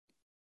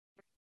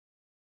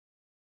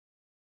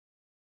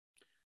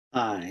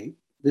Hi,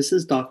 this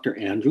is Dr.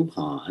 Andrew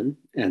Hahn,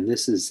 and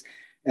this is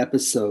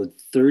episode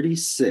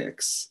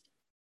 36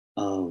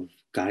 of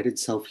Guided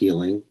Self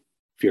Healing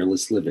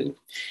Fearless Living.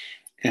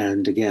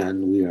 And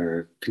again, we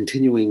are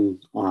continuing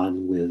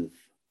on with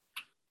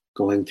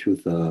going through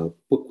the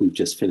book we've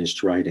just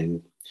finished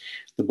writing.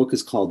 The book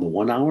is called The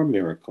 1 Hour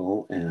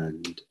Miracle,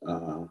 and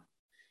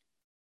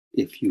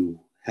if you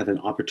have an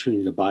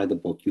opportunity to buy the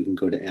book, you can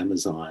go to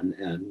Amazon,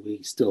 and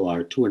we still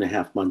are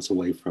 2.5 months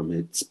away from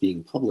its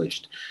being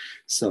published.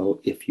 So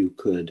if you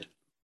could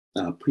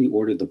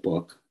pre-order the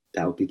book,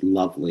 that would be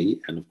lovely.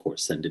 And of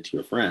course, send it to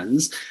your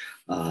friends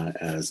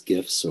as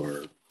gifts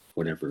or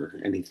whatever,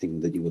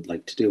 anything that you would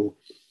like to do.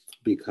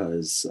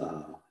 Because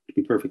to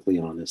be perfectly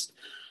honest,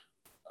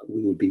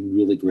 we would be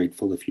really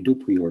grateful if you do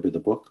pre-order the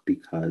book,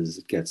 because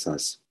it gets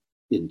us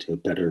into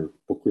better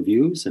book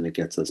reviews and it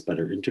gets us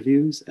better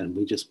interviews. And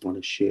we just want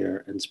to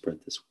share and spread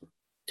this work.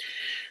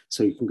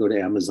 So you can go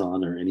to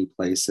Amazon or any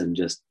place and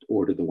just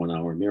order the 1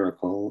 Hour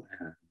Miracle,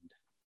 and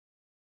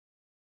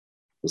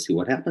we'll see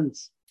what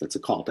happens. That's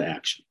a call to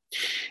action.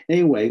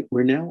 Anyway,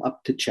 we're now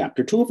up to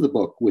chapter 2 of the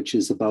book, which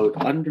is about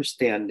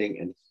understanding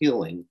and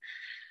healing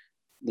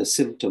the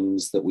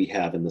symptoms that we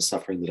have and the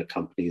suffering that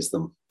accompanies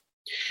them.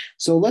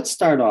 So let's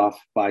start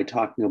off by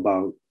talking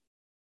about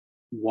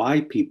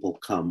why people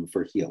come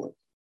for healing,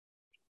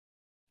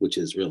 which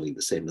is really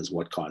the same as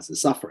what causes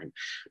suffering,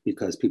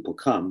 because people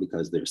come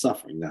because they're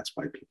suffering. That's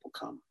why people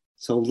come.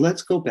 So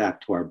let's go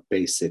back to our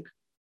basic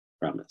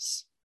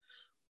premise.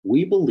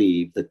 We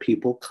believe that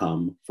people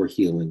come for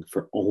healing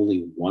for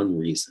only one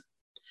reason,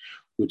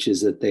 which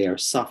is that they are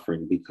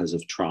suffering because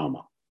of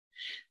trauma.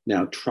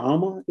 Now,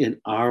 trauma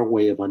in our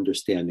way of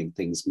understanding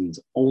things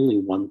means only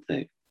one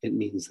thing. It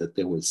means that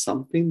there was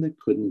something that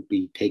couldn't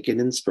be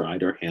taken in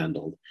stride or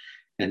handled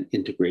and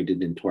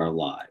integrated into our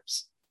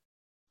lives.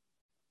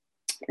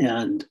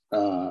 And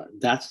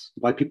that's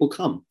why people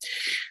come.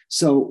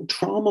 So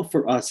trauma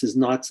for us is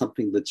not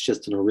something that's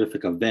just an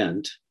horrific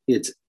event.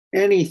 It's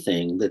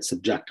anything that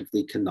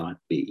subjectively cannot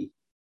be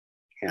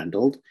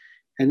handled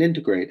and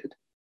integrated.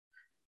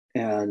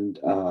 And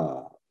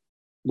the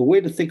way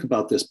to think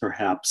about this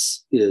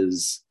perhaps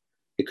is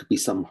it could be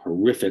some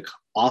horrific,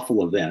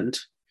 awful event,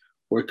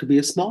 or it could be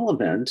a small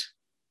event,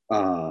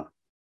 or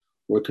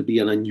it could be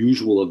an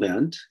unusual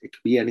event. It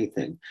could be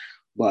anything.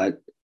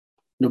 But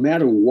no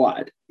matter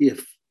what,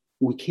 if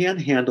we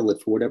can't handle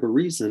it for whatever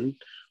reason,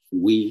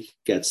 we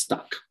get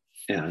stuck.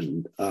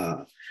 And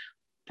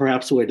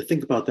perhaps the way to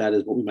think about that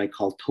is what we might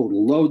call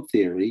total load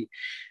theory.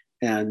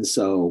 And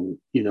so,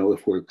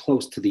 if we're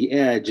close to the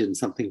edge and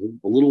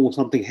a little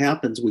something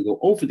happens, we go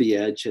over the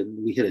edge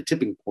and we hit a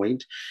tipping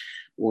point,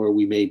 or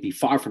we may be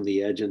far from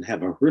the edge and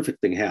have a horrific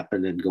thing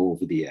happen and go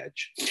over the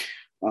edge.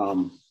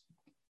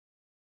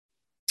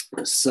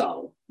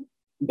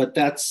 But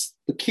that's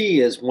the key,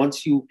 is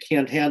once you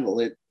can't handle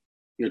it,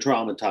 you're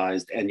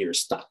traumatized and you're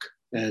stuck.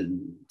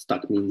 And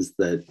stuck means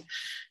that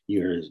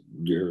you've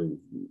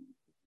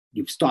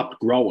stopped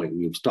growing,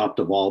 you've stopped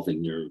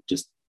evolving, you're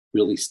just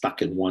really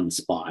stuck in one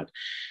spot,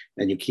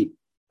 and you keep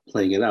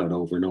playing it out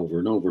over and over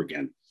and over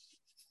again.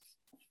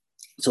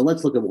 So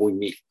let's look at what we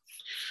mean.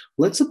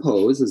 Let's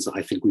suppose, as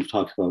I think we've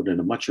talked about in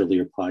a much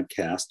earlier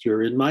podcast,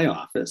 you're in my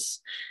office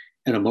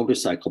and a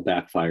motorcycle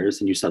backfires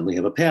and you suddenly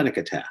have a panic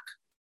attack.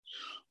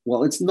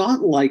 Well, it's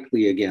not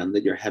likely, again,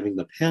 that you're having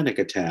the panic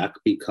attack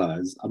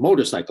because a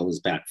motorcycle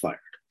is backfired.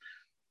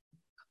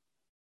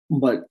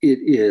 But it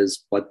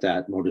is what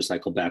that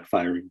motorcycle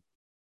backfiring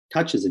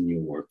touches in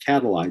you or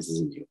catalyzes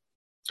in you.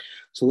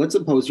 So let's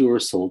suppose you were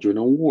a soldier in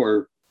a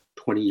war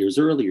 20 years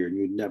earlier and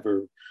you'd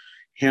never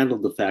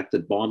handled the fact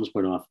that bombs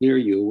went off near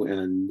you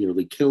and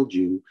nearly killed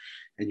you,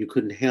 and you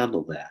couldn't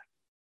handle that.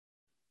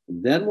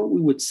 Then what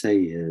we would say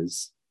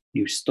is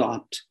you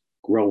stopped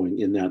growing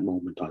in that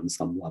moment on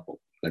some level.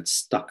 Got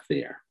stuck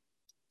there.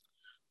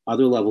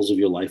 Other levels of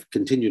your life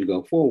continue to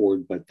go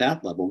forward, but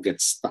that level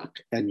gets stuck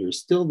and you're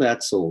still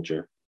that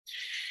soldier.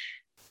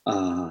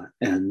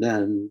 And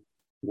then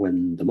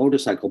when the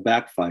motorcycle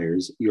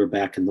backfires, you're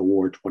back in the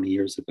war 20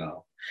 years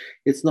ago.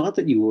 It's not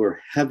that you were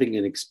having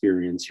an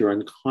experience, you're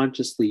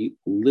unconsciously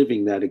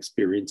living that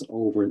experience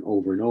over and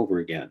over and over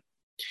again.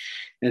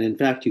 And in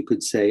fact, you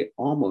could say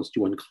almost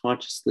you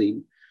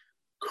unconsciously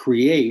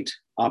create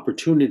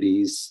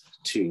opportunities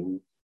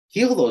to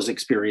heal those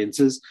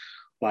experiences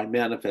by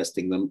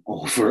manifesting them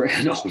over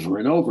and over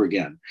and over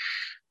again.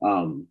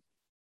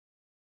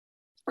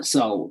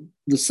 So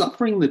the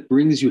suffering that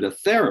brings you to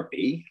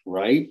therapy,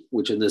 right,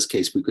 which in this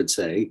case we could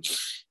say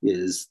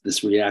is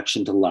this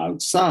reaction to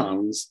loud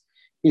sounds,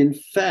 in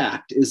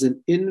fact, is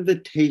an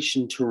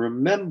invitation to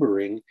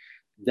remembering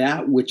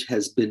that which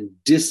has been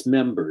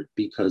dismembered,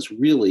 because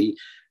really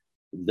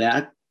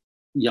that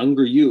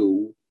younger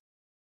you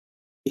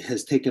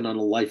has taken on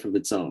a life of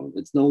its own.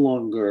 It's no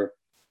longer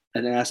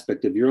an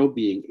aspect of your own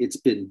being. It's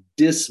been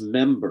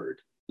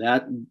dismembered.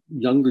 That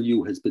younger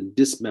you has been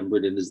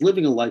dismembered and is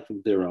living a life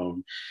of their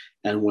own.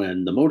 And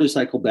when the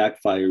motorcycle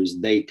backfires,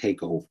 they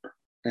take over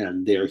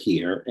and they're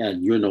here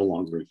and you're no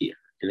longer here.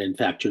 And in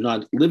fact, you're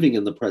not living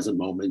in the present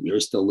moment. You're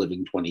still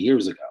living 20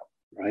 years ago,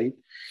 right?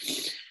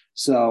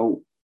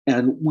 So,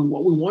 and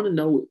what we want to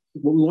know,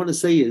 what we want to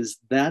say is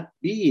that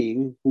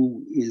being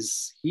who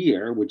is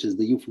here, which is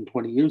the you from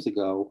 20 years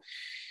ago,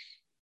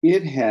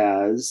 it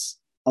has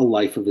a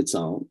life of its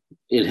own.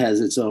 It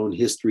has its own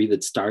history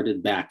that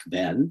started back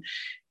then.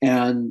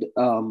 And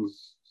um,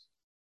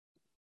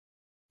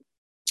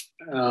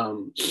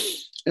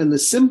 and the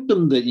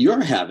symptom that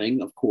you're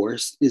having, of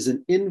course, is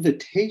an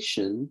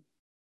invitation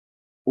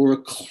or a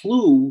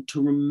clue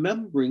to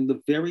remembering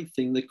the very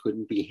thing that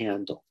couldn't be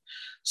handled.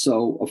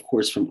 So, of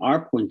course, from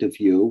our point of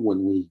view,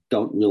 when we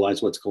don't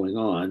realize what's going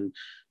on,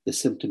 the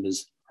symptom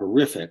is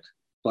horrific.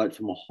 But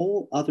from a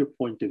whole other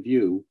point of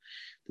view,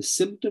 the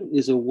symptom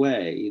is a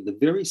way, the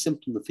very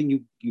symptom, the thing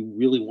you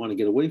really want to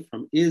get away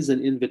from, is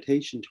an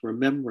invitation to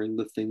remembering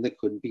the thing that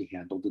couldn't be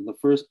handled in the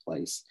first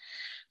place.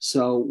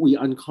 So we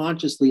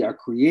unconsciously are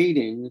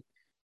creating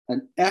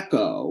an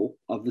echo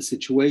of the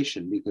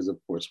situation because, of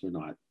course, we're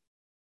not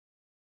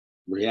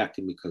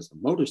reacting because the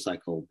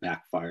motorcycle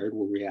backfired.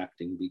 We're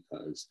reacting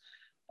because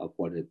of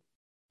what it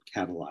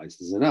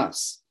catalyzes in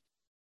us.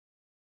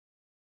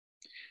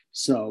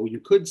 So you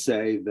could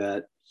say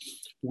that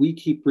we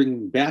keep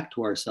bringing back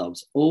to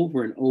ourselves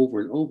over and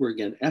over and over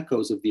again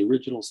echoes of the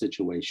original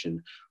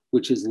situation,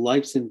 which is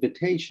life's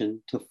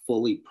invitation to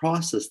fully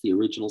process the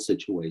original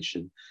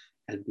situation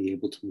and be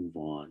able to move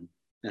on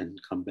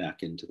and come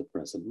back into the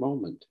present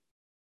moment.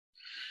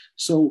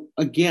 So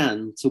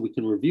again, so we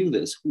can review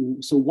this.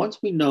 So once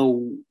we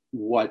know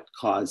what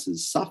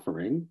causes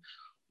suffering,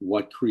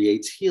 what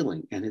creates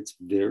healing, and it's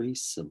very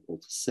simple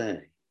to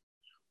say,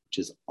 which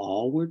is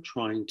all we're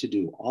trying to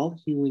do. All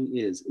healing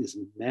is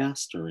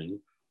mastering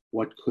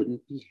what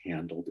couldn't be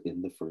handled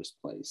in the first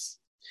place.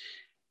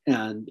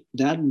 And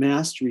that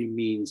mastery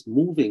means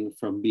moving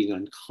from being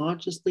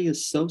unconsciously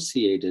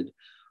associated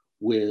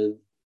with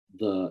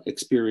the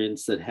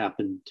experience that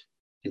happened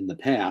in the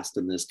past,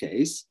 in this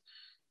case,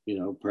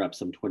 perhaps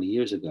some 20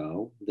 years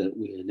ago, that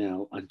we are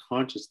now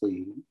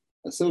unconsciously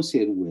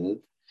associated with,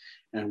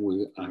 and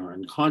we are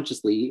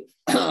unconsciously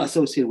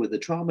associated with the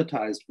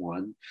traumatized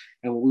one.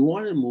 And what we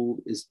want to move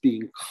is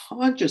being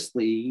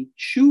consciously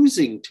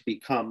choosing to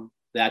become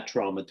that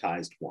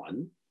traumatized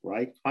one,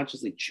 right?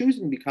 Consciously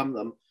choosing to become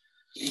them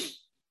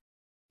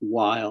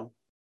while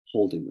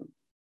holding them.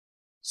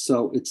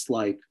 So it's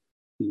like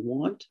we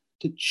want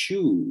to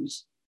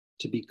choose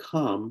to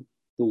become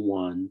the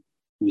one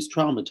who is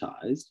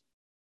traumatized.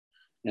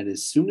 And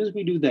as soon as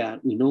we do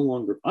that, we no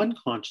longer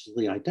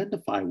unconsciously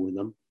identify with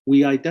them.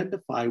 We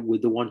identify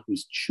with the one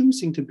who's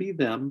choosing to be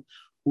them,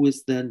 who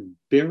is then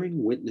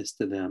bearing witness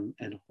to them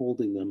and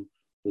holding them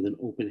with an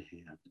open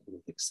hand and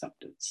with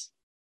acceptance.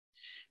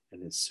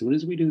 And as soon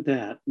as we do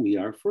that, we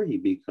are free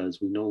because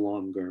we no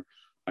longer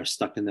are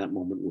stuck in that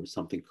moment where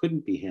something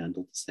couldn't be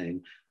handled,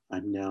 saying,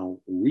 I'm now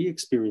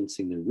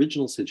re-experiencing the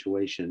original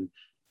situation,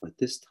 but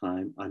this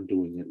time I'm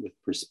doing it with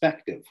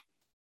perspective.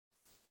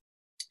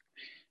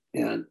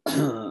 And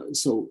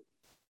so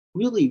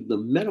really the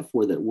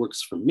metaphor that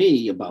works for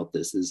me about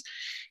this is,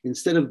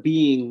 instead of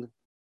being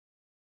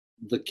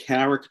the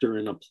character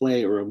in a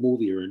play or a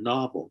movie or a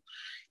novel,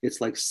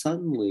 it's like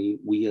suddenly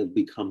we have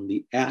become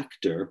the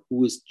actor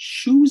who is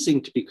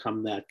choosing to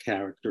become that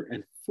character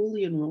and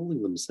fully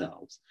enrolling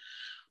themselves.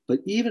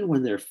 But even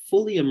when they're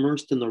fully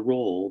immersed in the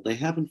role, they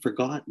haven't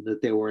forgotten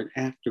that they were an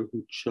actor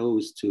who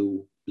chose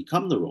to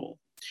become the role.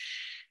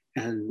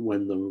 And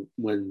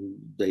when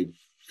they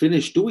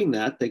finish doing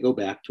that, they go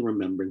back to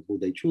remembering who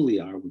they truly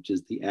are, which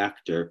is the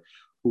actor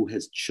who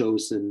has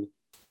chosen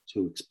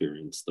to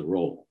experience the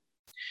role.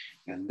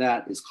 And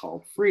that is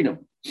called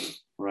freedom,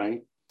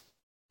 right?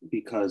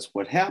 Because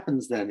what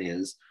happens then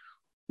is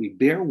we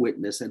bear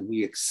witness and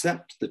we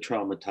accept the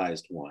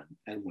traumatized one.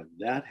 And when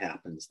that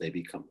happens, they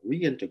become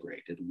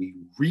reintegrated. We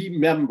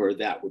remember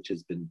that which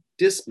has been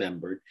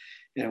dismembered.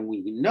 And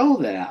we know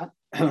that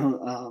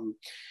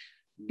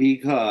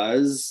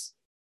because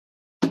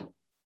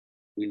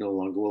we no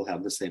longer will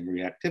have the same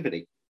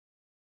reactivity.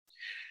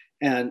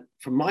 And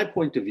from my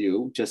point of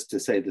view, just to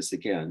say this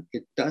again,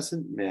 it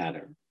doesn't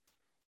matter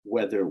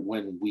whether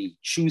when we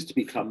choose to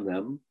become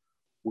them,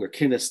 we're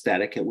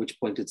kinesthetic, at which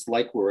point it's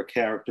like we're a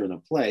character in a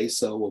play.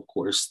 So of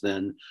course,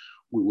 then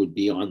we would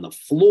be on the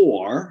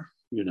floor,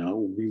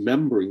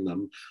 remembering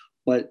them.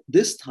 But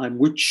this time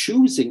we're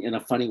choosing in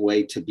a funny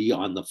way to be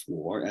on the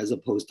floor as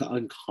opposed to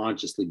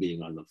unconsciously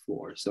being on the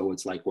floor. So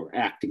it's like we're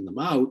acting them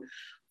out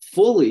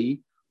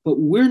fully, but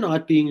we're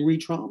not being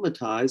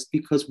re-traumatized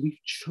because we've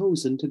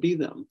chosen to be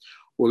them.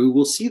 Or we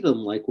will see them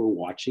like we're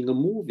watching a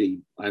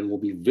movie, and we'll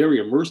be very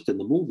immersed in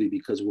the movie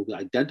because we'll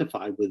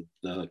identify with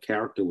the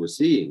character we're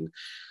seeing,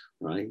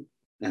 right?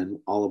 And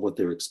all of what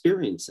they're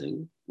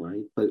experiencing,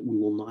 right? But we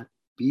will not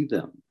be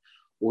them.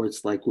 Or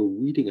it's like we're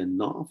reading a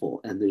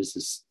novel and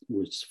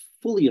we're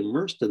fully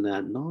immersed in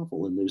that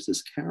novel, and there's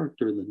this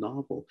character in the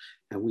novel,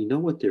 and we know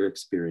what they're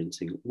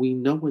experiencing. We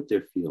know what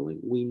they're feeling.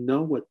 We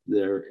know what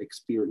they're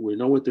experiencing. We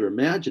know what they're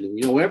imagining.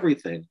 We know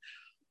everything,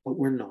 but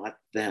we're not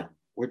them.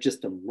 We're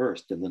just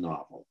immersed in the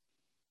novel.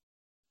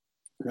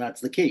 That's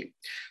the key.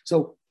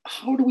 So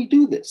how do we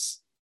do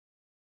this?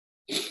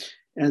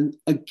 And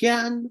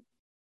again,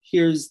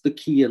 here's the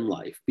key in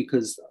life,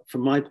 because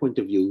from my point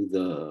of view,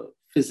 the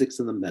physics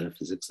and the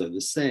metaphysics are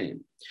the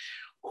same.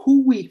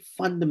 Who we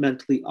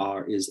fundamentally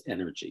are is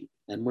energy.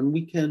 And when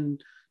we can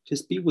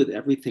just be with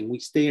everything, we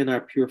stay in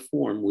our pure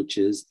form, which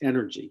is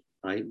energy,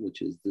 right?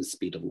 Which is the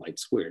speed of light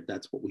squared.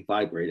 That's what we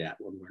vibrate at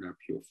when we're in our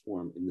pure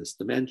form in this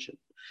dimension.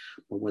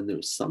 But when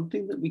there's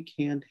something that we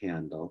can't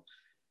handle,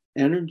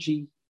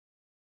 energy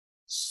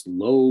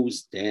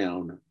slows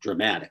down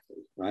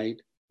dramatically,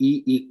 right?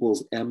 E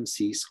equals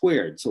mc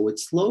squared. So it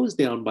slows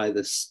down by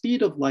the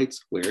speed of light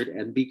squared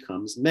and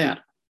becomes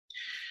matter.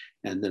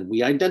 And then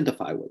we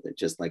identify with it,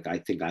 just like I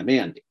think I'm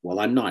Andy. Well,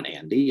 I'm not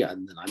Andy,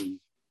 and then I'm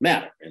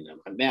matter. And if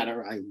I'm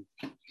matter, I'm,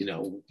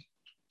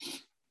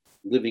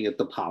 living at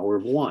the power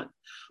of one.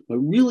 But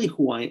really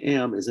who I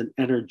am is an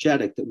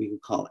energetic that we can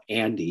call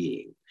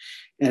Andying.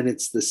 And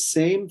it's the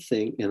same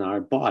thing in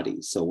our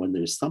bodies. So when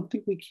there's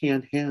something we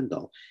can't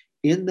handle,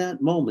 in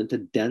that moment, a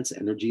dense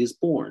energy is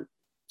born.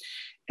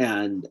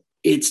 And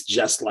it's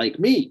just like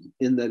me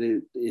in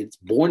that it's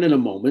born in a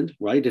moment,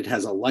 right? It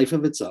has a life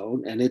of its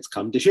own and it's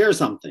come to share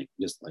something,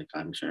 just like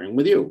I'm sharing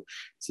with you.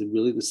 It's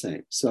really the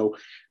same. So,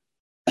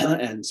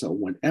 and so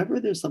whenever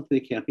there's something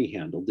that can't be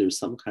handled, there's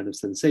some kind of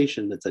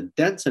sensation that's a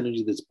dense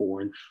energy that's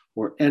born,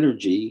 or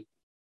energy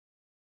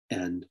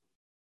and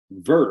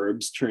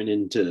verbs turn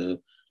into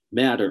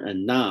matter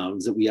and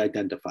nouns that we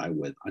identify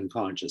with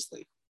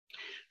unconsciously.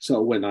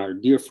 So when our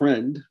dear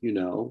friend,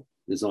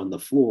 is on the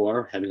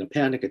floor having a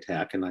panic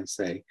attack, and I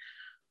say,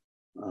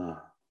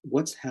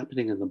 what's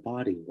happening in the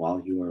body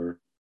while you're,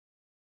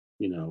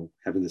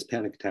 having this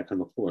panic attack on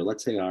the floor?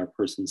 Let's say our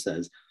person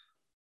says,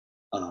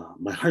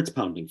 my heart's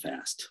pounding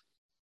fast.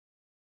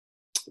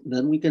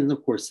 Then we can,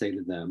 of course, say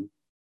to them,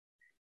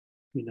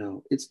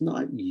 it's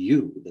not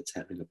you that's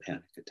having a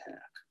panic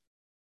attack,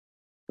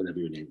 whatever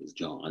your name is,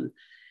 John.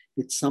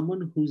 It's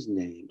someone whose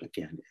name,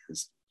 again,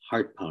 is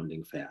heart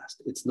pounding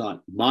fast. It's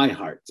not my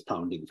heart's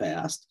pounding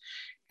fast.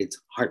 It's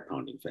heart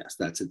pounding fast.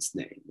 That's its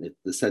name.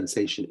 The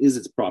sensation is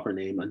its proper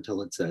name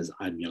until it says,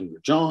 I'm younger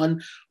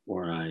John,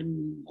 or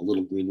I'm a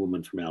little green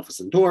woman from Alpha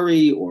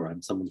Centauri, or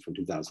I'm someone from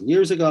 2,000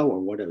 years ago,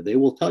 or whatever. They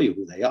will tell you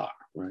who they are,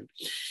 right?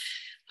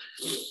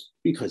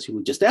 Because you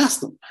would just ask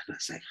them. And I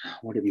say,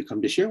 what have you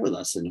come to share with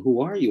us? And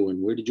who are you?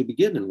 And where did you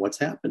begin? And what's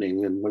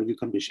happening? And what have you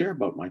come to share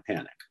about my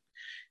panic?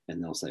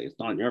 And they'll say, it's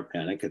not your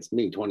panic, it's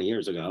me 20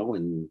 years ago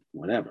and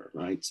whatever,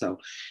 right? So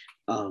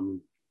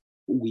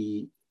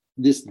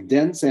this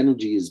dense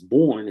energy is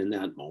born in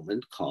that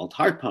moment called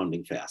heart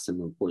pounding fast.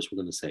 And of course, we're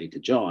going to say to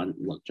John,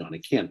 look, John,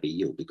 it can't be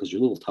you because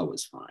your little toe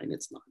is fine.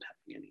 It's not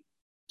having any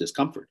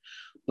discomfort.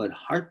 But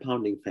heart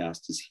pounding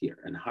fast is here.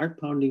 And heart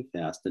pounding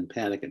fast and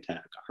panic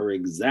attack are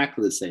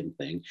exactly the same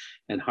thing.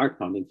 And heart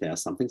pounding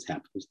fast, something's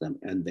happened to them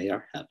and they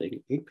are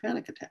having a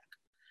panic attack.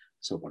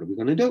 So what are we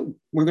going to do?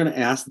 We're going to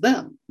ask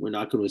them. We're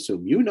not going to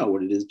assume you know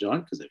what it is, John,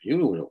 because if you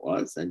knew what it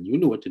was and you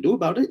knew what to do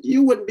about it,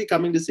 you wouldn't be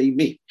coming to see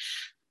me.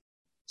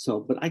 So,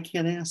 but I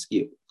can't ask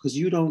you because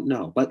you don't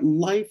know. But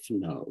life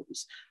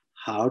knows.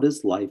 How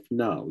does life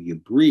know? You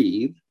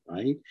breathe,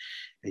 right?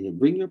 And you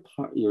bring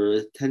your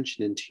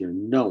attention into your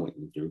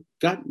knowing, your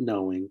gut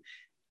knowing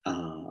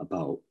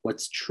about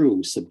what's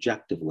true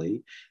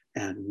subjectively,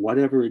 and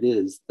whatever it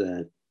is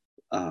that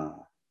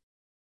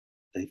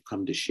they've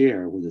come to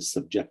share with a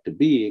subjective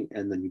being,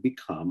 and then you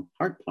become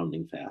heart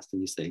pounding fast.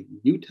 And you say,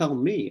 you tell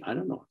me, I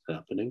don't know what's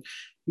happening.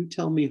 You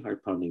tell me,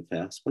 heart pounding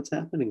fast, what's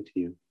happening to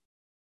you?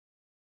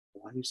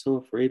 Why are you so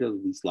afraid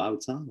of these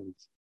loud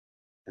sounds?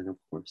 And of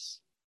course,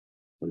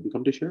 what have you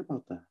come to share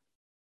about that?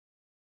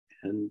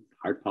 And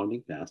heart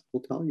pounding fast will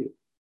tell you.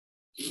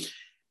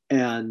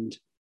 And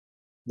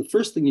the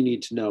first thing you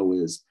need to know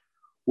is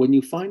when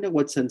you find out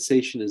what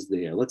sensation is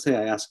there, let's say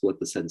I ask what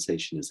the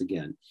sensation is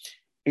again.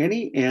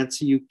 Any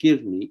answer you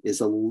give me is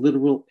a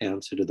literal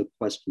answer to the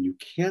question. You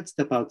can't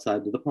step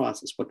outside of the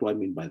process. What do I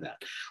mean by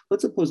that?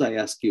 Let's suppose I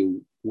ask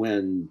you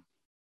when,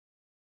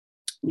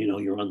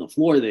 you're on the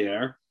floor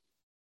there,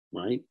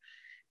 right?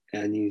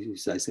 And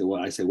I say,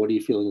 what are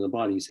you feeling in the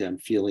body? You say, I'm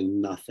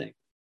feeling nothing.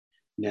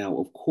 Now,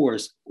 of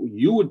course,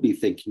 you would be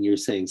thinking you're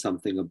saying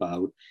something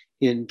about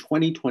in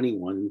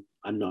 2021,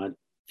 I'm not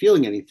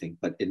feeling anything,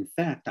 but in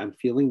fact, I'm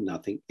feeling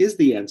nothing is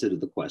the answer to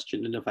the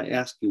question. And if I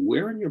ask you,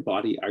 where in your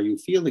body are you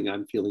feeling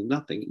I'm feeling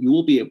nothing, you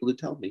will be able to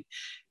tell me.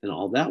 And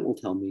all that will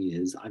tell me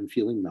is I'm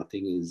feeling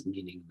nothing is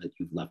meaning that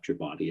you've left your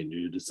body and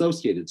you're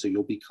dissociated. So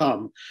you'll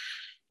become,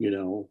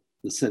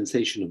 the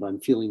sensation of I'm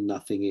feeling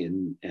nothing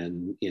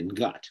in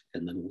gut.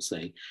 And then we'll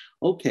say,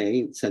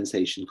 okay,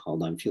 sensation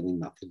called I'm feeling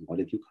nothing. What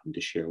have you come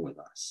to share with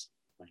us?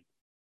 Right?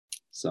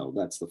 So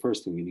that's the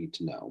first thing you need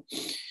to know.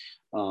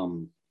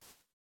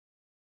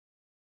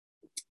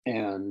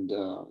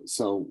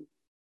 So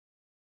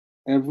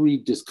every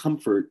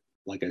discomfort,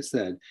 like I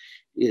said,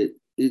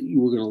 you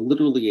were going to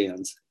literally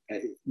answer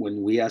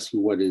when we ask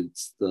you what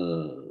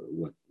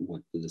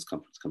the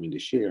discomfort's coming to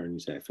share, and you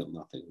say I feel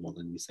nothing. Well,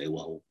 then you say,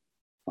 well,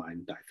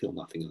 fine, I feel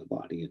nothing in the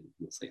body, and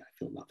you'll say I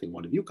feel nothing.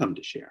 What have you come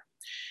to share?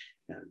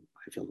 And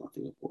I feel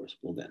nothing, of course.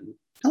 Well, then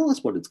tell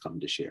us what it's come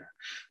to share.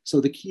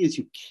 So the key is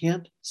you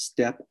can't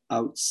step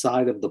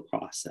outside of the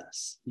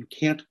process. You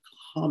can't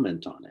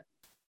comment on it,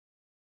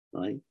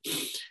 right?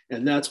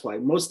 And that's why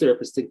most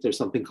therapists think there's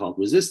something called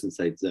resistance.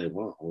 They'd say,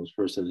 well, this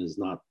person is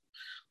not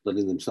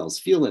letting themselves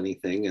feel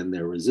anything and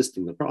they're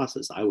resisting the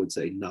process. I would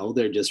say, no,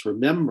 they're just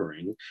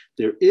remembering.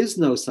 There is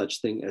no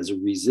such thing as a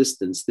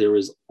resistance. There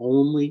is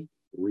only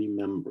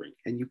remembering.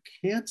 And you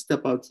can't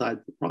step outside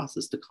the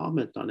process to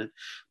comment on it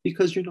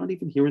because you're not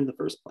even here in the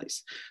first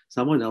place.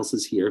 Someone else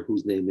is here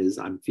whose name is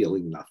I'm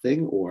feeling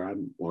nothing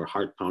or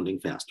heart pounding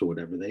fast or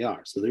whatever they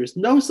are. So there's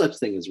no such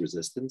thing as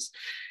resistance.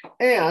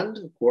 And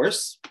of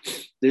course,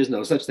 there's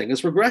no such thing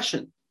as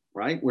regression,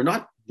 right? We're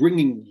not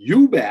bringing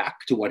you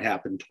back to what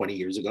happened 20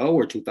 years ago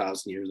or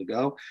 2,000 years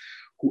ago.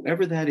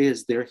 Whoever that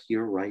is, they're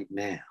here right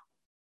now.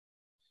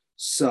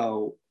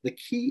 So the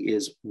key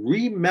is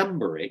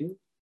remembering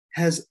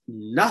has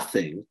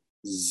nothing,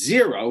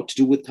 zero to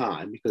do with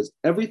time because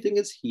everything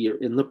is here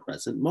in the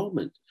present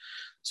moment.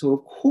 So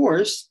of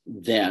course,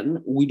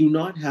 then we do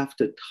not have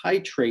to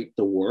titrate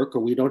the work or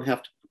we don't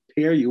have to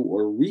prepare you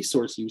or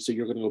resource you so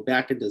you're going to go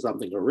back into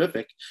something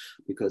horrific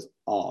because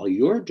all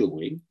you're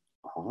doing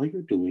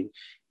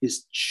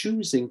is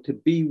choosing to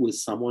be with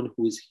someone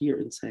who is here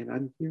and saying,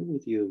 I'm here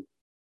with you.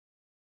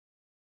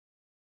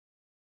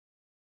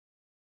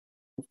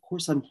 Of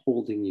course, I'm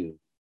holding you.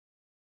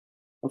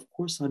 Of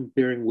course, I'm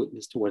bearing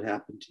witness to what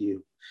happened to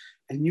you.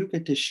 And you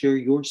get to share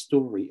your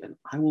story, and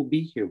I will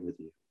be here with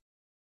you.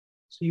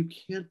 So you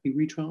can't be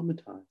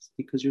re-traumatized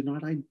because you're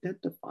not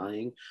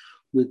identifying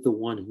with the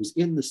one who's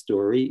in the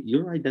story.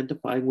 You're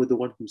identifying with the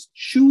one who's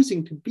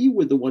choosing to be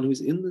with the one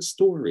who's in the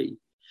story.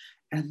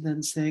 And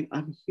then saying,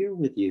 I'm here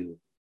with you.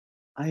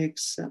 I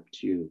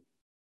accept you.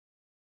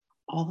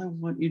 All I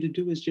want you to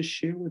do is just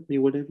share with me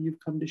whatever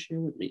you've come to share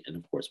with me. And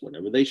of course,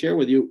 whatever they share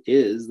with you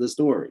is the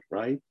story,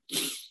 right?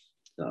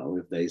 So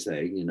if they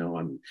say,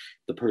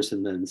 the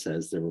person then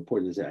says, they're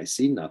reporting to say, I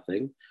see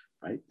nothing,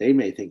 right? They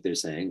may think they're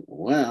saying,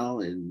 well,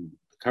 in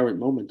the current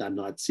moment, I'm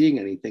not seeing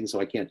anything, so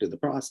I can't do the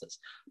process.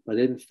 But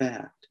in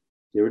fact,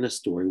 they're in a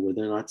story where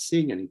they're not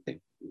seeing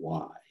anything.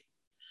 Why?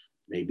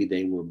 Maybe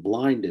they were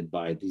blinded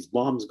by these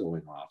bombs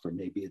going off, or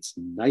maybe it's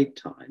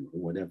nighttime or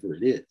whatever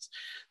it is.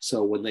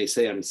 So when they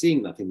say, I'm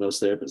seeing nothing,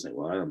 most therapists say,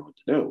 well, I don't know what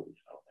to do.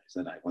 They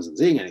said, I wasn't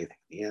seeing anything.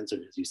 The answer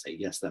is you say,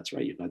 yes, that's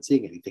right. You're not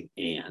seeing anything.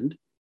 And,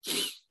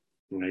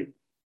 right?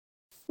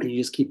 And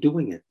you just keep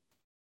doing it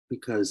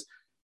because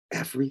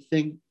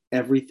everything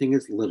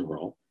is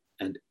literal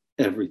and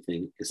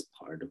everything is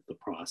part of the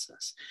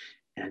process.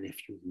 And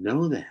if you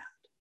know that,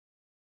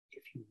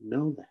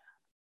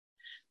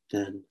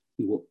 then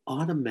you will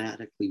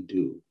automatically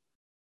do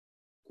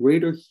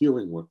greater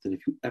healing work than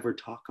if you ever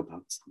talk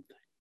about something.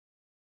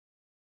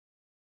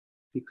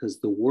 Because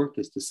the work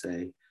is to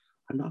say,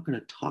 I'm not going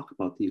to talk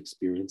about the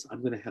experience.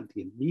 I'm going to have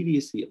the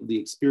immediacy of the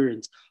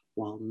experience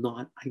while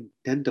not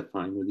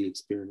identifying with the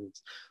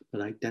experience,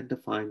 but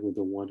identifying with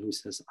the one who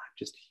says, I'm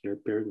just here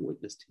bearing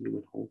witness to you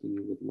and holding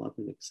you with love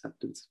and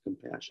acceptance,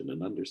 compassion,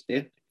 and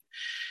understanding.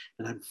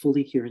 And I'm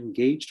fully here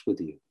engaged with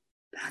you.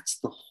 That's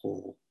the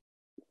whole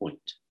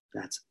point.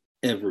 That's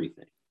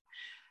everything.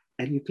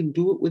 And you can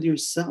do it with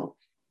yourself,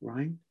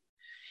 right?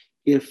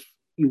 If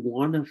you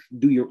want to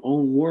do your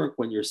own work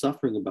when you're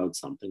suffering about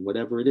something,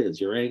 whatever it is,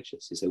 you're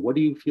anxious. You say, what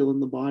do you feel in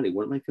the body?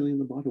 What am I feeling in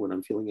the body when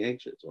I'm feeling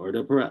anxious or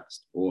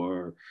depressed?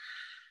 Or,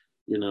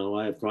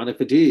 I have chronic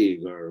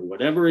fatigue or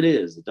whatever it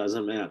is, it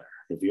doesn't matter.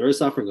 If you're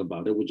suffering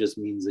about it, it just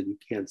means that you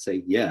can't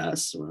say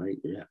yes, right?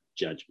 You have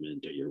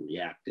judgment or you're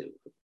reactive.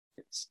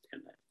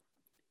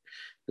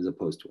 As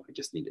opposed to, I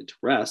just needed to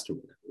rest or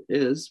whatever it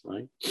is,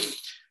 right?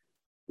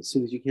 As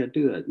soon as you can't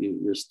do that,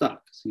 you're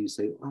stuck. So you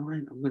say, all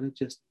right, I'm going to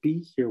just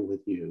be here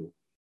with you.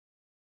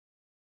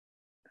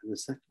 And the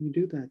second you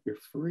do that, you're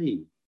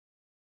free.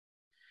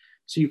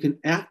 So you can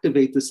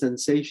activate the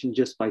sensation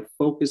just by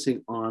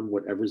focusing on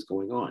whatever's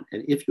going on.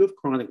 And if you have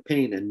chronic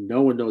pain and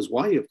no one knows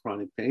why you have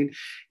chronic pain,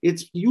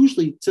 it's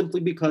usually simply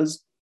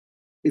because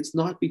it's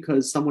not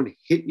because someone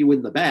hit you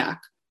in the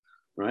back,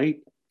 right?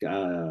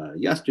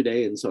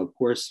 Yesterday. And so, of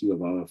course, you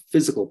have a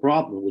physical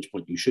problem, at which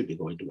point you should be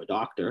going to a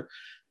doctor.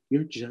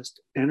 You're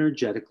just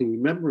energetically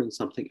remembering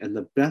something. And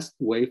the best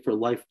way for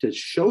life to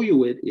show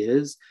you it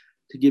is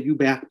to give you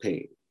back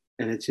pain.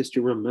 And it's just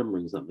you're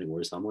remembering something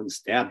where someone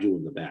stabbed you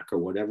in the back or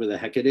whatever the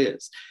heck it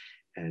is.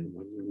 And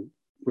when you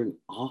bring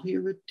all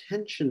your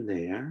attention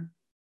there,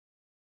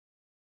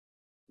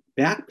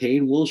 back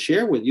pain will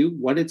share with you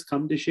what it's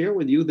come to share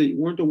with you that you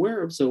weren't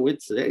aware of. So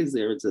it stays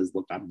there. It says,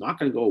 look, I'm not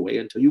going to go away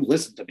until you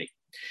listen to me.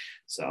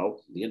 So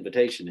the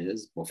invitation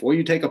is before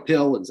you take a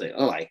pill and say,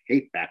 oh, I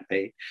hate back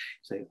pain,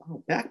 say,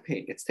 oh, back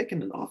pain, it's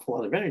taken an awful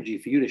lot of energy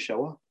for you to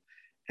show up.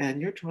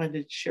 And you're trying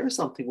to share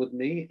something with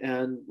me.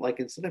 And like,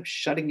 instead of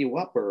shutting you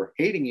up or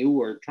hating you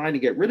or trying to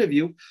get rid of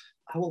you,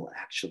 I will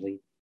actually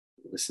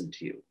listen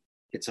to you.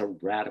 It's a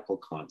radical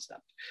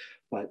concept.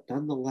 But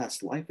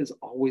nonetheless, life is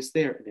always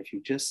there. And if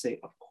you just say,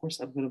 of course,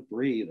 I'm going to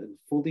breathe and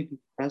fully be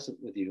present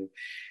with you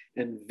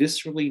and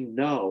viscerally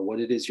know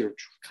what it is you're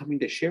coming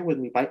to share with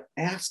me by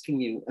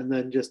asking you and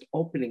then just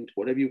opening to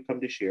whatever you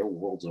come to share,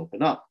 worlds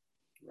open up,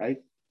 right?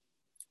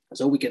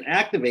 So we can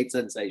activate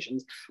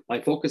sensations by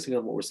focusing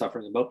on what we're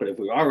suffering about. But if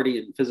we're already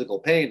in physical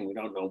pain and we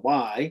don't know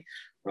why,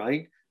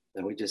 right?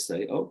 Then we just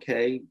say,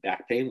 okay,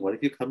 back pain, what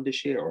have you come to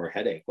share? Or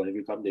headache, what have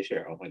you come to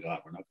share? Oh my God,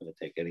 we're not going to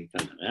take any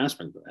kind of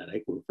aspirin for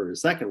headache. For a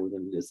second, we're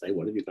going to just say,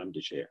 what have you come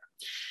to share?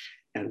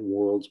 And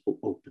worlds will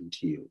open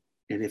to you.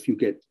 And if you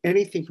get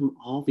anything from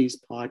all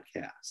these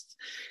podcasts,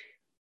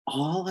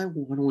 all I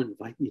want to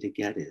invite you to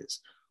get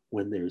is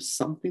when there's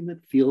something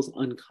that feels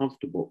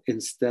uncomfortable,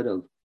 instead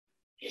of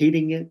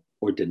hating it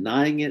or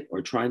denying it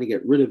or trying to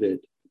get rid of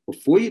it,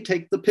 before you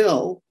take the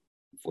pill,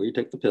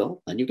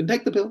 then you can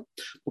take the pill.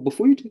 But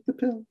before you take the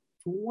pill,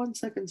 for 1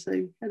 second,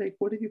 say, headache,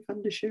 what have you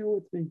come to share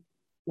with me?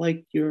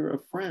 Like you're a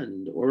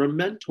friend or a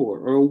mentor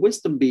or a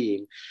wisdom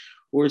being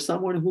or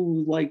someone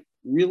who like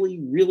really,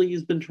 really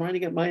has been trying to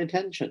get my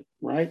attention,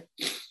 right?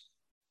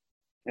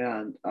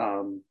 And,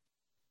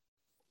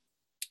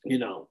 you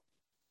know,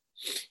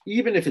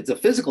 even if it's a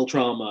physical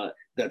trauma,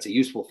 that's a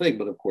useful thing.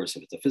 But of course,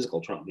 if it's a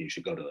physical trauma, you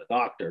should go to the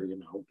doctor, you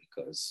know,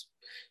 because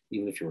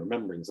even if you're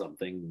remembering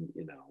something,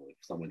 you know, if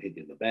someone hit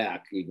you in the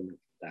back, even if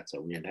that's a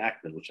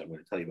reenactment, which I'm going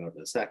to tell you about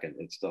in a second,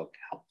 it's still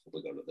helpful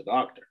to go to the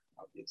doctor,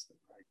 obviously,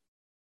 right?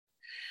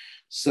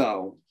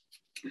 So,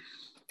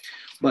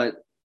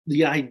 but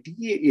the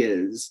idea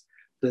is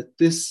that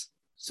this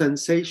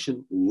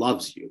sensation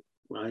loves you,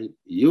 right?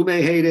 You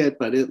may hate it,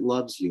 but it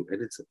loves you.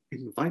 And it's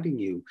inviting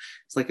you.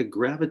 It's like a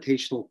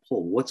gravitational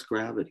pull. What's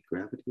gravity?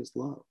 Gravity is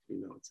love. You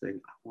know, it's saying,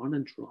 I want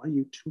to draw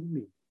you to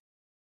me.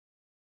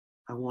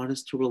 I want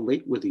us to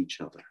relate with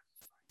each other.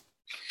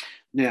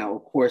 Now,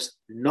 of course,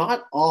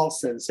 not all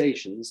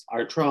sensations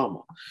are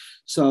trauma.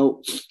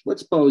 So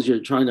let's suppose you're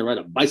trying to ride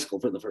a bicycle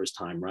for the first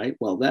time, right?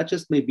 Well, that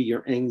just may be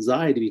your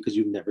anxiety because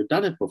you've never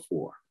done it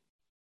before.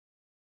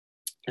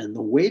 And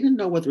the way to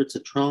know whether it's a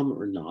trauma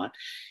or not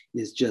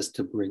is just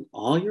to bring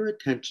all your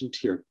attention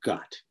to your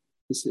gut.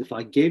 If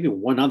I gave you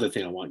one other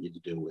thing I want you to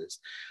do is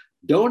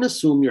don't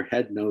assume your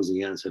head knows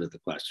the answer to the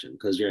question,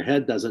 because your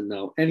head doesn't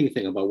know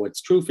anything about what's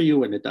true for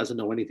you and it doesn't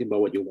know anything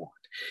about what you want.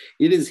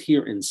 It is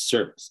here in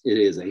service. It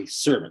is a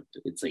servant.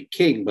 It's a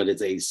king, but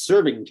it's a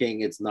serving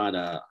king. It's not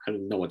a I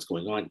don't know what's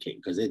going on king,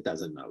 because it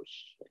doesn't know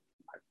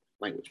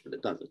language, but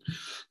it doesn't.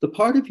 The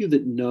part of you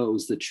that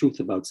knows the truth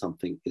about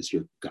something is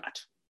your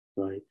gut.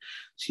 Right?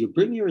 So you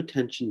bring your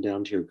attention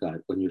down to your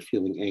gut when you're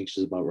feeling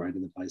anxious about riding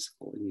the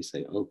bicycle and you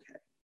say, okay,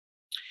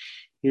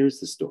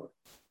 here's the story.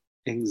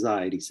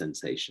 Anxiety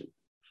sensation.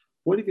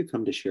 What have you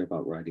come to share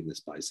about riding this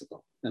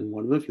bicycle? And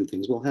one of a few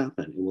things will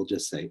happen. It will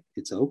just say,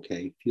 it's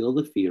okay, feel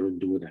the fear and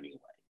do it anyway,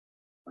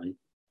 right?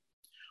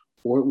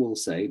 Or it will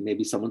say,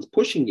 maybe someone's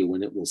pushing you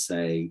and it will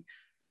say,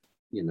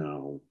 you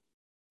know,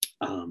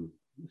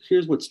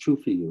 here's what's true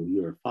for you.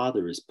 Your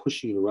father is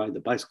pushing you to ride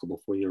the bicycle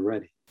before you're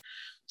ready.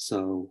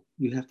 So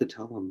you have to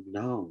tell them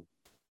no,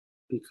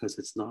 because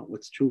it's not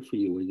what's true for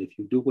you. And if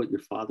you do what your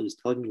father is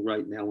telling you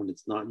right now and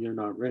it's not, you're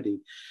not ready,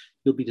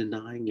 you'll be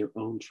denying your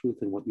own truth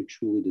and what you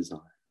truly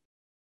desire.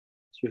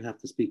 So you have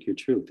to speak your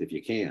truth if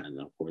you can. And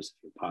of course,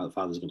 if your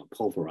father's going to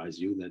pulverize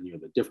you, then you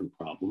have a different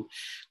problem.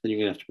 Then you're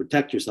going to have to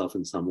protect yourself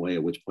in some way,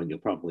 at which point you'll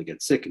probably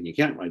get sick and you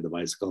can't ride the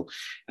bicycle.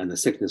 And the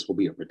sickness will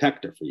be a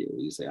protector for you.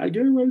 You say, I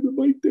can't ride the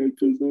bike there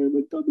because I have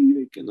a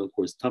tummy ache. And of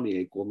course, tummy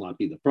ache will not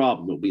be the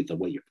problem. It'll be the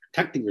way you're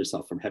protecting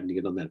yourself from having to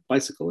get on that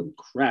bicycle and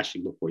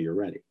crashing before you're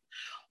ready.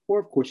 Or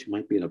of course, you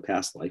might be in a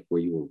past life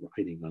where you were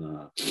riding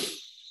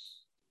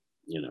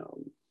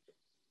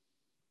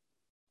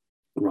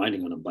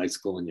on a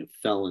bicycle and you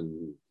fell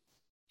and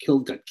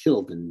got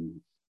killed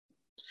in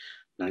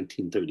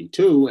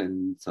 1932.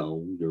 And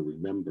so you're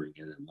remembering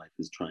it, and life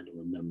is trying to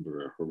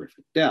remember a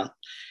horrific death.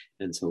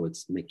 And so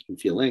it's making you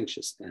feel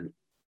anxious. And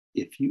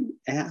if you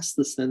ask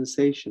the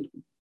sensation,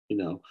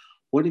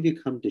 what have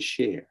you come to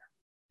share?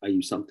 Are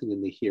you something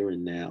in the here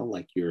and now?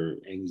 Like your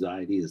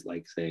anxiety is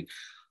like saying,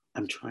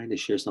 I'm trying to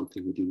share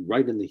something with you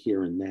right in the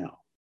here and now.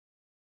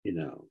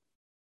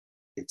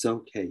 It's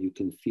okay. You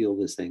can feel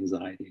this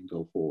anxiety and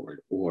go forward.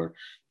 Or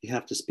you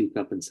have to speak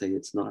up and say,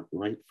 it's not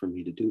right for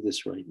me to do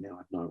this right now.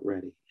 I'm not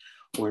ready.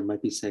 Or it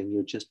might be saying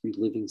you're just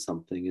reliving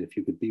something. And if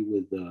you could be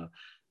with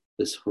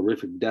this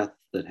horrific death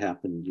that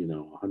happened,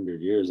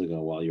 100 years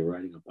ago while you're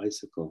riding a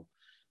bicycle,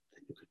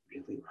 then you could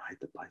really ride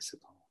the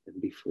bicycle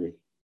and be free.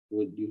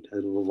 You'd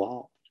have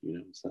evolved,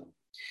 so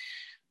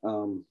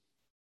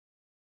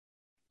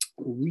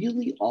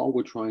really all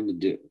we're trying to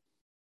do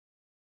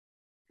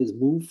is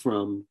move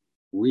from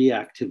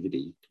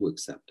reactivity to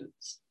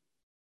acceptance.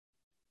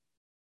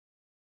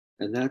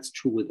 And that's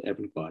true with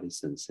every body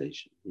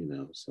sensation,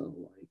 so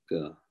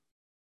like,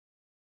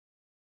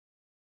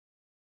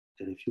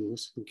 and if you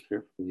listen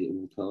carefully, it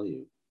will tell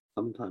you.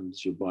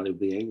 Sometimes your body will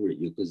be angry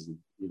at you because,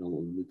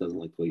 it doesn't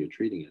like the way you're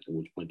treating it, at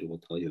which point it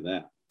will tell you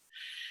that.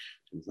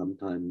 And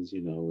sometimes,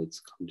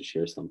 it's come to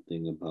share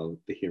something about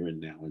the here and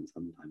now. And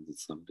sometimes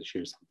it's come to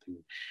share something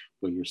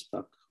where you're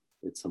stuck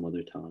at some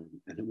other time.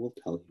 And it will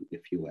tell you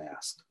if you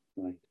ask,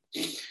 right?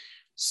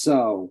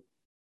 So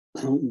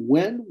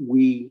when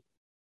we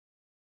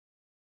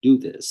do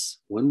this,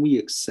 when we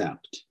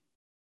accept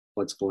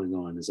what's going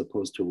on as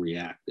opposed to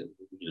reactive,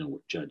 we're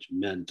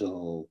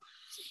judgmental,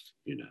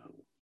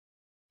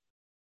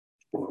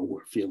 or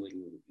we're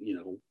feeling,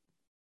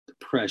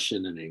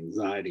 depression and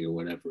anxiety or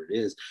whatever it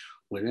is,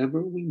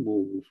 whenever we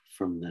move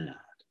from that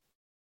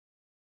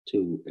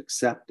to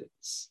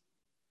acceptance,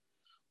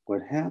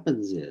 what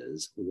happens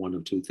is one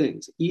of two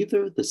things.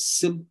 Either the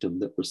symptom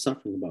that we're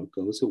suffering about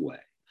goes away,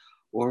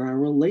 or our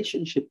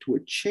relationship to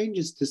it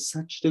changes to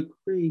such a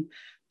degree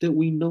that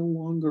we no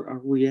longer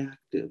are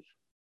reactive.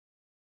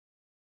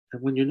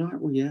 And when you're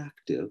not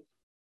reactive,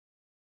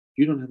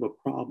 you don't have a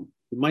problem.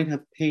 You might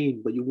have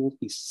pain, but you won't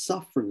be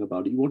suffering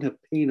about it. You won't have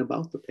pain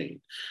about the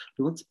pain.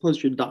 But let's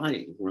suppose you're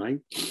dying, right?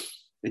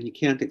 And you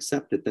can't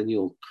accept it, then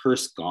you'll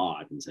curse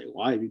God and say,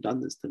 why have you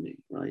done this to me,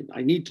 right?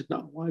 I need to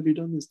know, why have you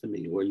done this to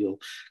me? Or you'll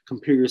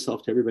compare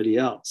yourself to everybody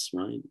else,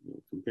 right?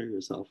 You'll compare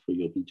yourself, or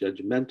you'll be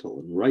judgmental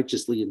and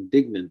righteously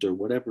indignant, or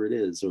whatever it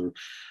is,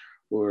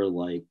 or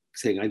like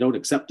saying, I don't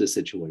accept this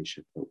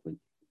situation. But when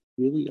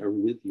you really are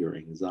with your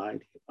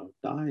anxiety about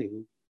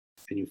dying,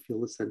 and you feel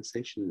the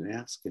sensation and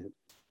ask it,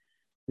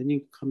 then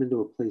you come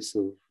into a place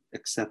of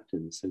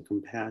acceptance and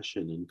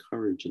compassion and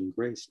courage and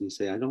grace. And you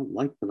say, I don't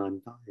like that I'm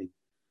dying,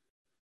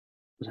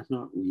 but I'm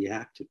not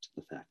reactive to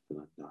the fact that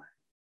I'm dying.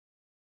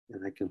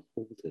 And I can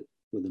hold it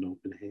with an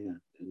open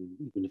hand. And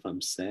even if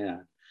I'm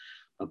sad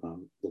about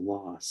the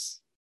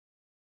loss,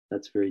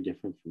 that's very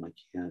different from I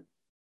can't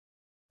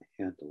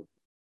handle it.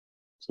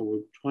 So we're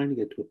trying to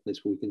get to a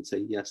place where we can say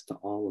yes to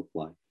all of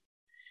life,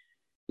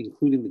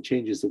 including the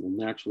changes that will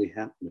naturally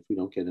happen if we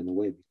don't get in the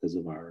way because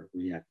of our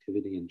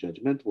reactivity and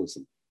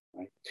judgmentalism,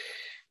 right?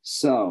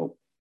 So,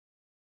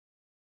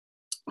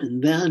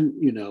 and then,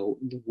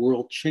 the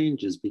world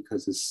changes,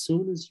 because as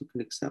soon as you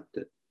can accept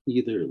it,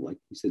 either, like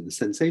you said, the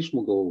sensation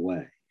will go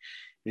away,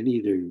 and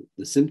either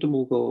the symptom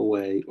will go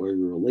away or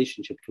your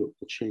relationship to it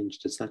will change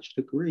to such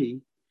a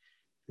degree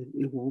that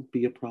it won't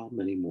be a problem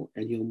anymore.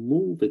 And you'll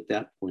move at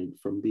that point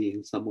from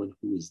being someone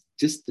who is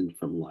distant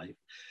from life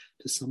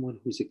to someone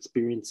who's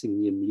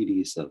experiencing the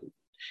immediacy of it.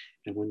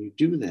 And when you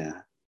do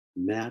that,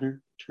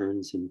 matter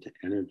turns into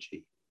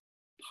energy.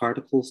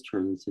 Particles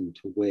turns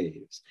into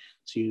waves.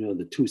 So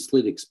the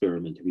two-slit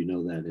experiment, if you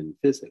know that in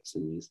physics,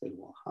 and you say,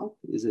 well, how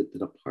is it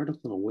that a particle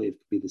and a wave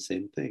could be the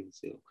same thing?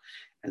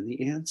 And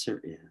the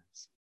answer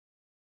is,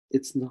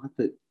 it's not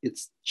that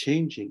it's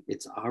changing,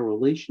 it's our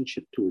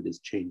relationship to it is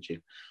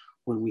changing.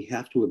 When we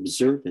have to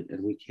observe it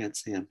and we can't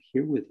say, I'm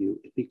here with you,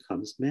 it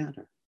becomes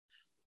matter.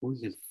 When we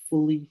can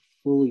fully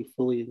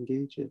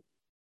engage it,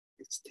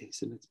 it stays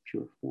in its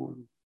pure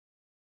form,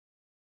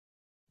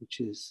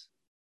 which is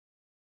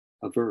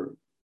a verb,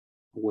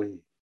 a wave,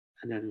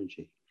 an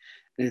energy.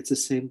 And it's the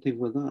same thing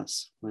with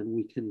us. When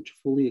we can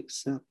fully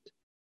accept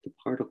the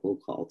particle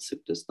called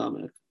sick to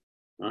stomach,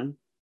 right?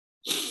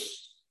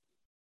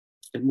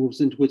 It moves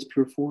into its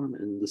pure form,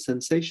 and the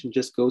sensation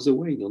just goes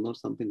away. You'll know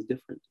something's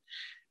different.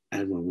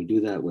 And when we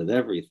do that with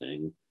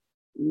everything,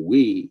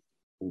 we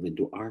move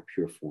into our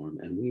pure form,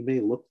 and we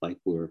may look like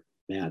we're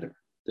matter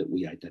that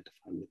we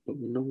identify with, but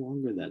we're no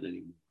longer that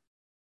anymore.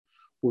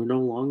 We're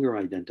no longer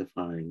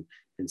identifying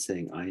and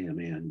saying, I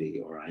am Andy,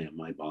 or I am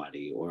my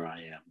body, or I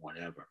am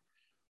whatever.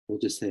 We'll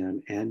just say,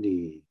 I'm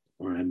Andy,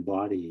 or I'm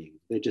bodying.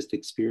 They're just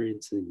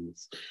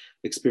experiences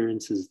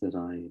that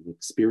I'm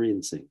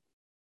experiencing.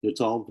 It's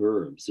all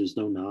verbs. There's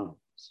no nouns.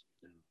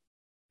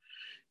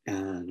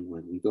 And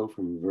when we go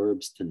from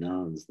verbs to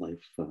nouns,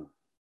 life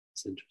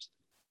is interesting,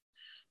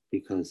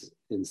 because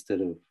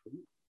instead of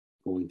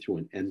going through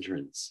an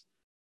entrance,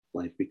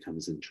 life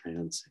becomes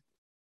entrancing.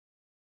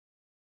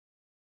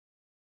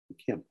 You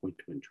can't point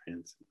to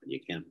entrancing, but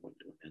you can point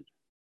to an entrance.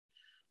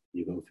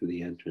 You go through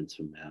the entrance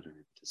from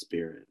matter to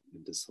spirit,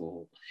 into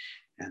soul,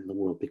 and the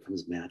world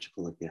becomes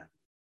magical again,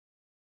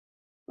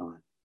 not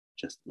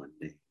just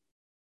mundane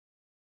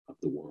of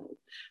the world.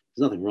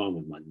 There's nothing wrong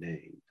with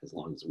mundane, as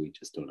long as we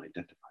just don't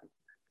identify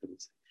with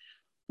it.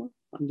 Well,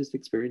 I'm just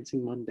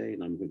experiencing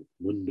mundane. I'm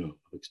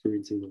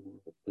experiencing the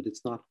world, but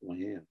it's not who I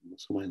am.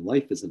 So my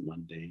life isn't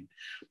mundane,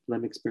 but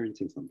I'm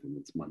experiencing something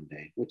that's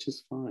mundane, which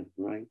is fine,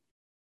 right?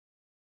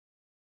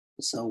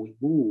 So we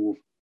move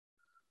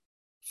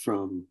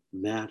from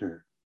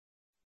matter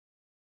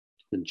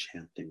to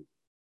enchanting,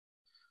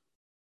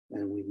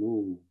 and we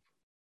move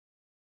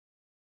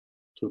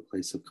to a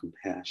place of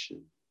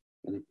compassion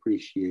and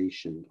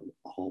appreciation of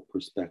all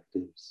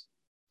perspectives.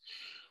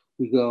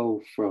 We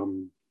go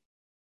from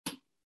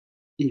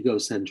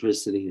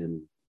egocentricity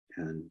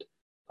and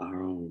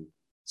our own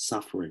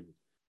suffering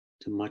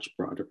to much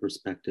broader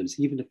perspectives,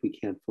 even if we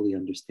can't fully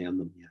understand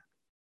them yet.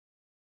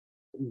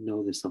 We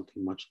know there's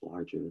something much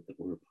larger that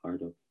we're a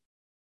part of.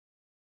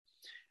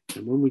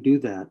 And when we do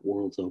that,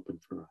 worlds open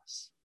for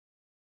us.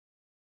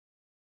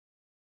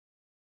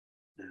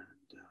 And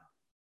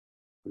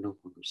we're no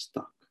longer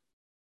stuck.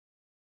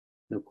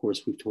 And of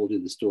course, we've told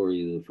you the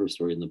story, the first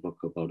story in the book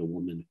about a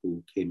woman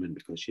who came in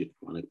because she had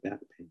chronic back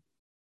pain.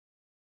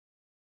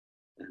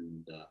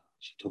 And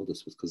she told us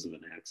it was because of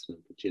an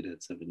accident that she had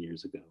had 7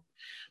 years ago.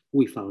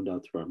 We found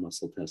out through our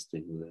muscle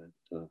testing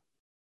that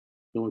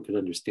no one could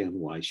understand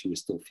why she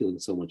was still feeling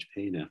so much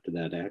pain after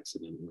that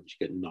accident when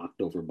she got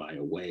knocked over by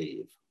a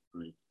wave,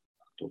 right?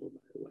 Knocked over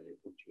by a wave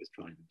when she was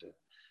trying to,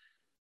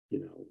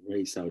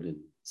 race out and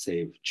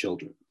save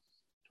children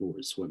who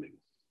were swimming.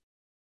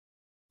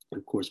 And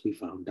of course, we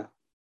found out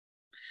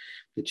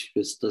that she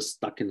was just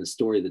stuck in a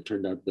story that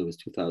turned out that was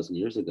 2,000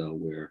 years ago,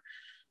 where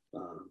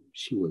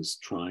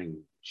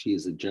she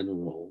as a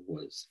general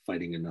was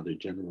fighting another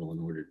general in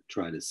order to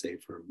try to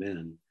save her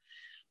men,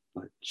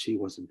 but she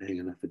wasn't paying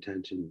enough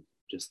attention,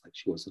 just like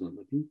she wasn't on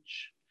the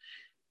beach.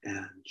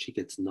 And she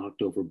gets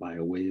knocked over by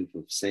a wave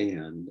of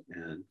sand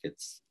and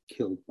gets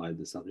killed by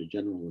this other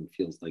general and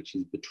feels like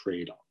she's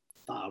betrayed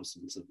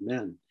thousands of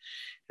men.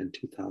 And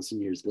 2,000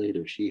 years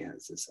later, she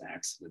has this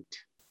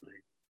accident,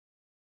 right?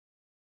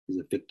 She's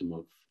a victim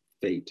of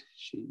fate.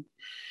 She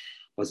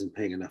wasn't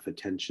paying enough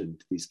attention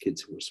to these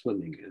kids who were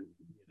swimming, and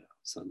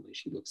suddenly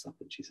she looks up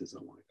and she says,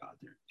 "Oh my God,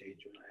 they're in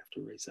danger, and I have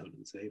to race out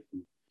and save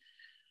them."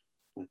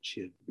 But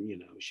she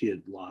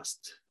had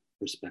lost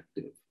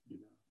perspective.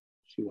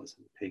 She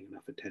wasn't paying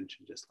enough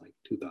attention, just like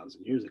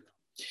 2,000 years ago.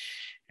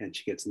 And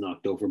she gets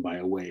knocked over by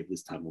a wave,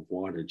 this time of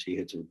water, and she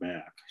hits her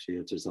back. She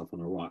hits herself on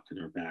a rock in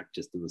her back,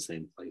 just in the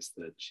same place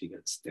that she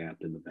got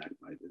stabbed in the back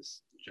by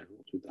this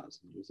general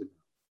 2,000 years ago.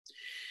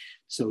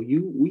 So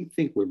we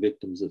think we're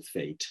victims of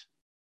fate.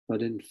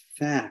 But in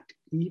fact,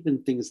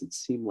 even things that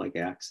seem like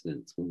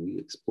accidents, when we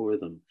explore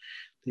them,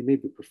 they may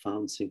be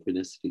profound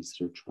synchronicities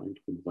that are trying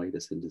to invite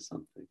us into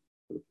something.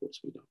 But of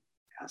course, we don't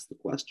ask the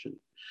question.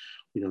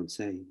 We don't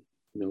say,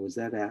 is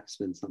that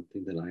accident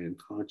something that I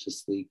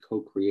unconsciously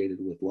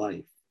co-created with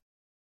life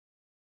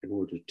in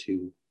order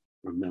to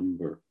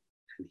remember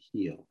and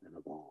heal and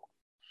evolve?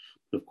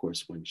 But of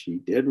course, when she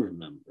did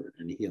remember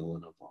and heal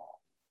and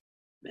evolve,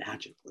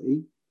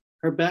 magically,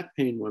 her back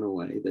pain went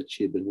away that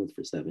she had been with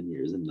for 7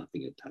 years, and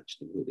nothing had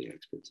touched, including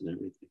experts and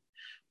everything,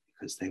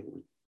 because they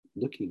were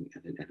looking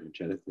at it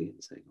energetically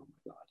and saying, "Oh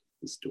my God,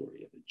 the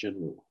story of a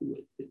general who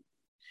had been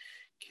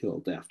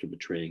killed after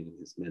betraying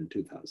his men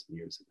 2,000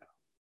 years ago."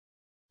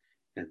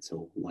 And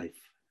so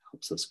life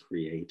helps us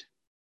create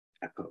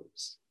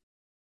echoes.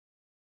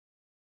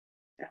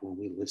 And when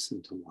we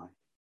listen to life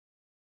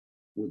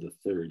with a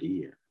third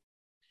ear,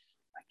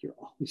 like you're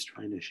always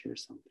trying to share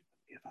something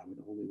with me, if I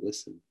would only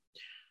listen,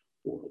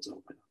 worlds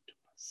open up to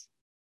us.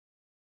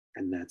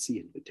 And that's the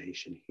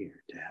invitation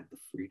here, to have the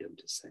freedom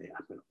to say,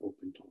 I'm going to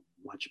open to a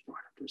much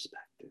broader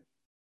perspective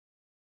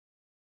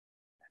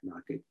and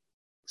not get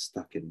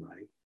stuck in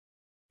my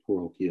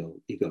parochial,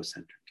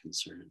 egocentric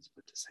concerns,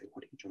 but to say,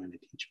 what are you trying to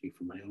teach me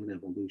for my own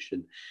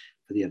evolution,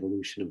 for the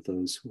evolution of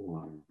those who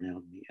are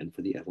around me, and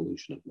for the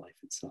evolution of life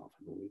itself?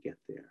 And when we get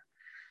there,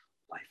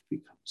 life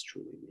becomes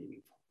truly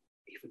meaningful,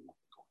 even when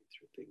we're going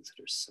through things that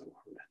are so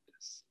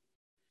horrendous.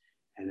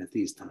 And at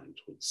these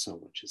times when so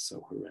much is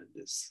so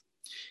horrendous,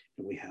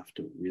 and we have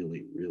to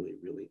really, really,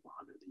 really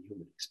honor the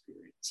human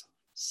experience of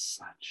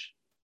such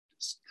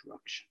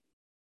destruction,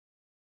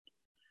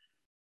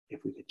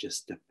 if we could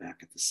just step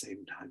back at the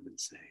same time and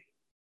say,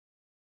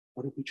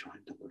 what are we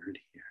trying to learn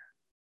here?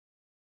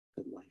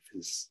 That life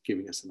is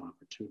giving us an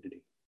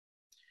opportunity.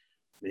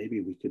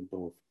 Maybe we could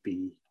both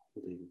be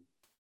holding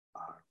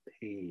our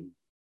pain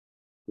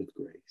with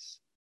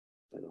grace,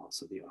 but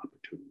also the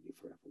opportunity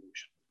for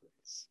evolution with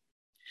grace.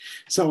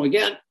 So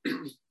again,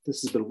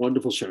 this has been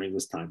wonderful sharing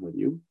this time with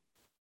you.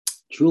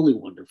 Truly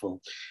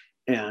wonderful.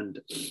 And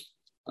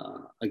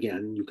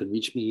again, you can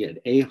reach me at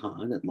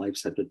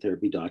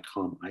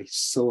ahan@lifecenteredtherapy.com. I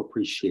so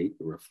appreciate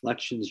your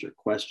reflections, your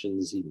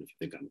questions, even if you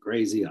think I'm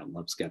crazy. I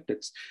love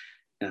skeptics.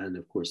 And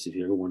of course, if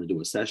you ever want to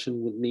do a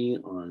session with me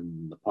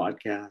on the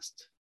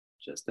podcast,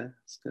 just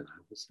ask and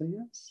I will say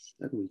yes.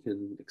 And we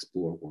can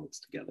explore worlds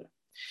together.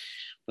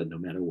 But no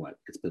matter what,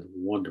 it's been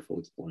wonderful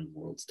exploring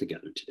worlds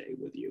together today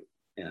with you.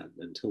 And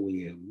until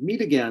we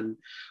meet again,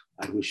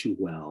 I wish you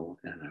well,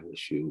 and I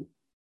wish you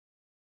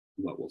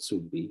what will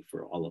soon be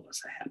for all of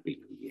us a happy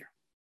new year.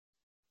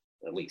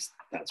 At least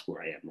that's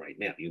where I am right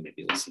now. You may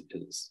be listening to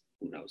this,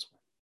 who knows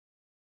when.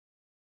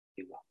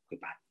 Be well.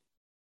 Goodbye.